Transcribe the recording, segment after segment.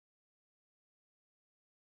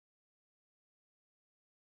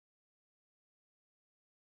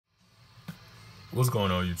What's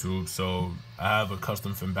going on, YouTube? So I have a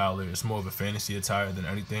custom Finn Balor. It's more of a fantasy attire than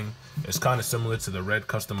anything. It's kind of similar to the red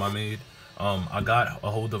custom I made. I got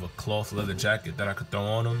a hold of a cloth leather jacket that I could throw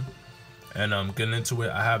on him, and getting into it,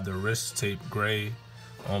 I have the wrist tape gray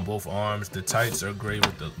on both arms. The tights are gray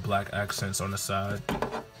with the black accents on the side,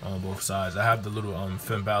 on both sides. I have the little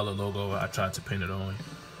Finn Balor logo. I tried to paint it on.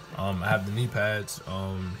 I have the knee pads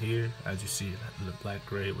here, as you see, the black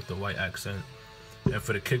gray with the white accent. And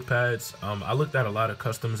for the kick pads, I looked at a lot of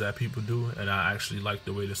customs that people do, and I actually like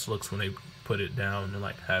the way this looks when they put it down and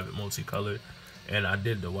like have it multicolored. And I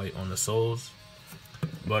did the white on the soles.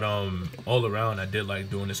 But all around, I did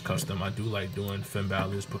like doing this custom. I do like doing Finn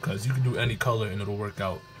Balor's because you can do any color and it'll work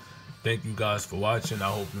out. Thank you guys for watching.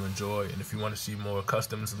 I hope you enjoy. And if you want to see more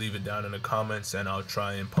customs, leave it down in the comments, and I'll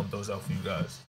try and pump those out for you guys.